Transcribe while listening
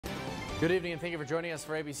Good evening and thank you for joining us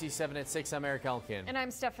for ABC 7 at 6. I'm Eric Elkin. And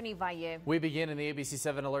I'm Stephanie Valle. We begin in the ABC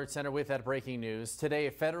 7 Alert Center with that breaking news. Today,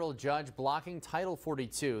 a federal judge blocking Title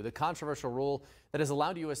 42, the controversial rule that has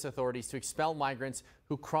allowed U.S. authorities to expel migrants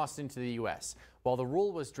who crossed into the U.S. While the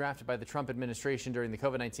rule was drafted by the Trump administration during the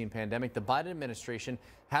COVID-19 pandemic, the Biden administration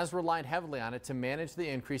has relied heavily on it to manage the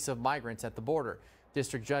increase of migrants at the border.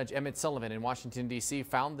 District Judge Emmett Sullivan in Washington, D.C.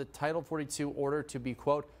 found the Title 42 order to be,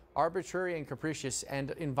 quote, arbitrary and capricious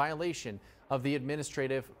and in violation of the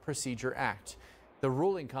Administrative Procedure Act. The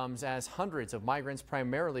ruling comes as hundreds of migrants,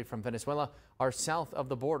 primarily from Venezuela, are south of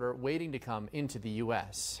the border waiting to come into the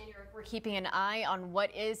U.S. We're keeping an eye on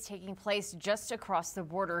what is taking place just across the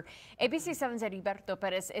border. ABC 7's Heriberto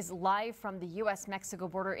Perez is live from the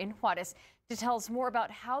U.S.-Mexico border in Juarez to tell us more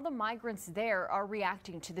about how the migrants there are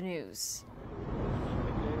reacting to the news.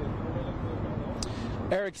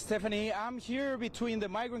 Eric, Stephanie, I'm here between the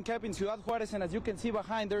migrant camp in Ciudad Juarez, and as you can see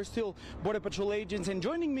behind, there's still Border Patrol agents. And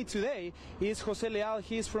joining me today is Jose Leal.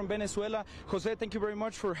 He's from Venezuela. Jose, thank you very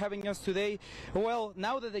much for having us today. Well,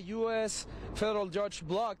 now that the U.S. federal judge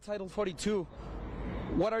blocked Title 42,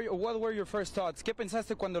 what were your first thoughts? ¿Qué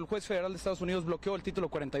pensaste cuando el juez federal de Estados Unidos bloqueó el título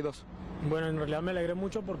 42? Bueno, en realidad me alegré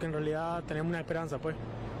mucho porque en realidad tenemos una esperanza, pues.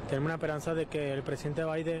 Tenemos una esperanza de que el presidente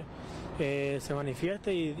Biden se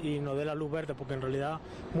manifieste y nos dé la luz verde, porque en realidad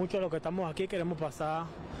muchos de los que estamos aquí queremos pasar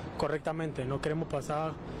correctamente, no queremos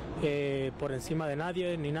pasar por encima de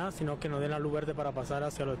nadie ni nada, sino que nos den la luz verde para pasar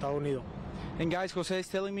hacia los Estados Unidos. And guys, Jose is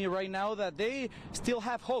telling me right now that they still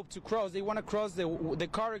have hope to cross. They want to cross the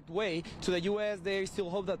correct way to the U.S. They still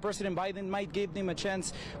hope that President Biden might give them a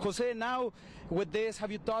chance. Jose, now with this,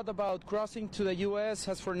 have you thought about crossing to the U.S.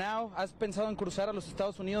 as for now? ¿Has pensado en cruzar a los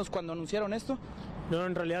Estados Unidos cuando anunciaron esto? No,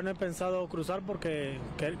 en realidad no he pensado cruzar porque,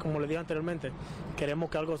 como les dije anteriormente, queremos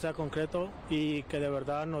que algo sea concreto y que de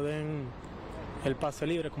verdad nos den el pase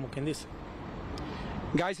libre, como quien dice.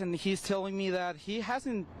 Guys, and he's telling me that he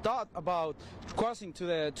hasn't thought about crossing to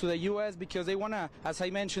the U.S. because they want to, as I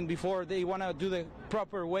mentioned before, they want to do the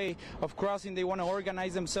proper way of crossing. They want to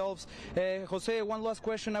organize themselves. Jose, one last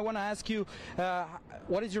question I want to ask you.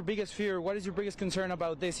 What is your biggest fear? What is your biggest concern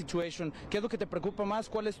about this situation? ¿Qué es lo que te preocupa más?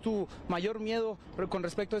 ¿Cuál es tu mayor miedo con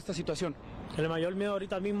respecto a esta situación? El mayor miedo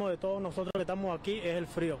ahorita mismo de todos nosotros que estamos aquí es el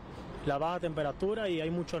frío, la baja temperatura, y hay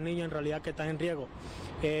muchos niños en realidad que están en riesgo.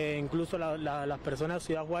 Incluso las personas de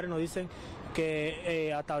Ciudad Juárez nos dicen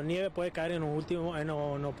que hasta nieve puede caer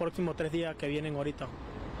en los próximos 3 días que vienen ahorita.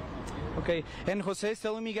 Okay, and Jose is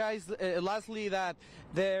telling me, guys, lastly, that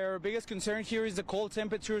their biggest concern here is the cold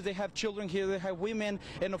temperatures. They have children here, they have women,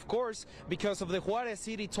 and of course, because of the Juarez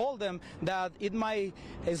city told them that it might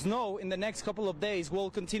snow in the next couple of days. We'll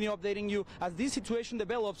continue updating you as this situation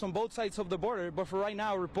develops on both sides of the border, but for right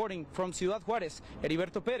now, reporting from Ciudad Juarez,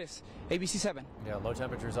 Heriberto Perez, ABC 7. Yeah, low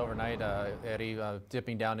temperatures overnight, Eddie,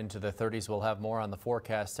 dipping down into the 30s. We'll have more on the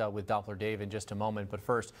forecast with Doppler Dave in just a moment, but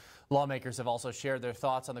first, lawmakers have also shared their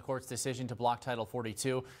thoughts on the court's decision to block Title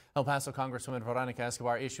 42. El Paso Congresswoman Veronica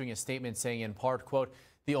Escobar issuing a statement saying in part, quote,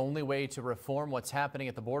 the only way to reform what's happening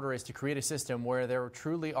at the border is to create a system where there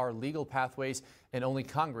truly are legal pathways, and only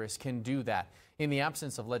Congress can do that. In the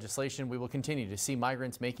absence of legislation, we will continue to see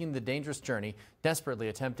migrants making the dangerous journey, desperately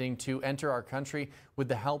attempting to enter our country with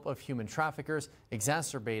the help of human traffickers,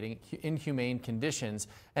 exacerbating inhumane conditions,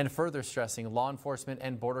 and further stressing law enforcement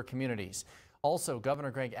and border communities. Also,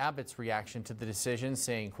 Governor Greg Abbott's reaction to the decision,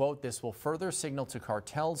 saying, quote, this will further signal to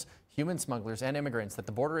cartels, human smugglers, and immigrants that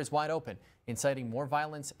the border is wide open, inciting more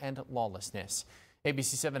violence and lawlessness.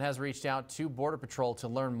 ABC 7 has reached out to Border Patrol to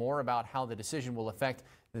learn more about how the decision will affect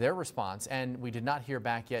their response, and we did not hear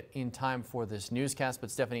back yet in time for this newscast.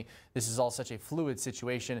 But Stephanie, this is all such a fluid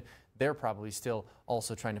situation. They're probably still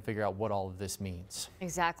also trying to figure out what all of this means.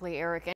 Exactly, Eric.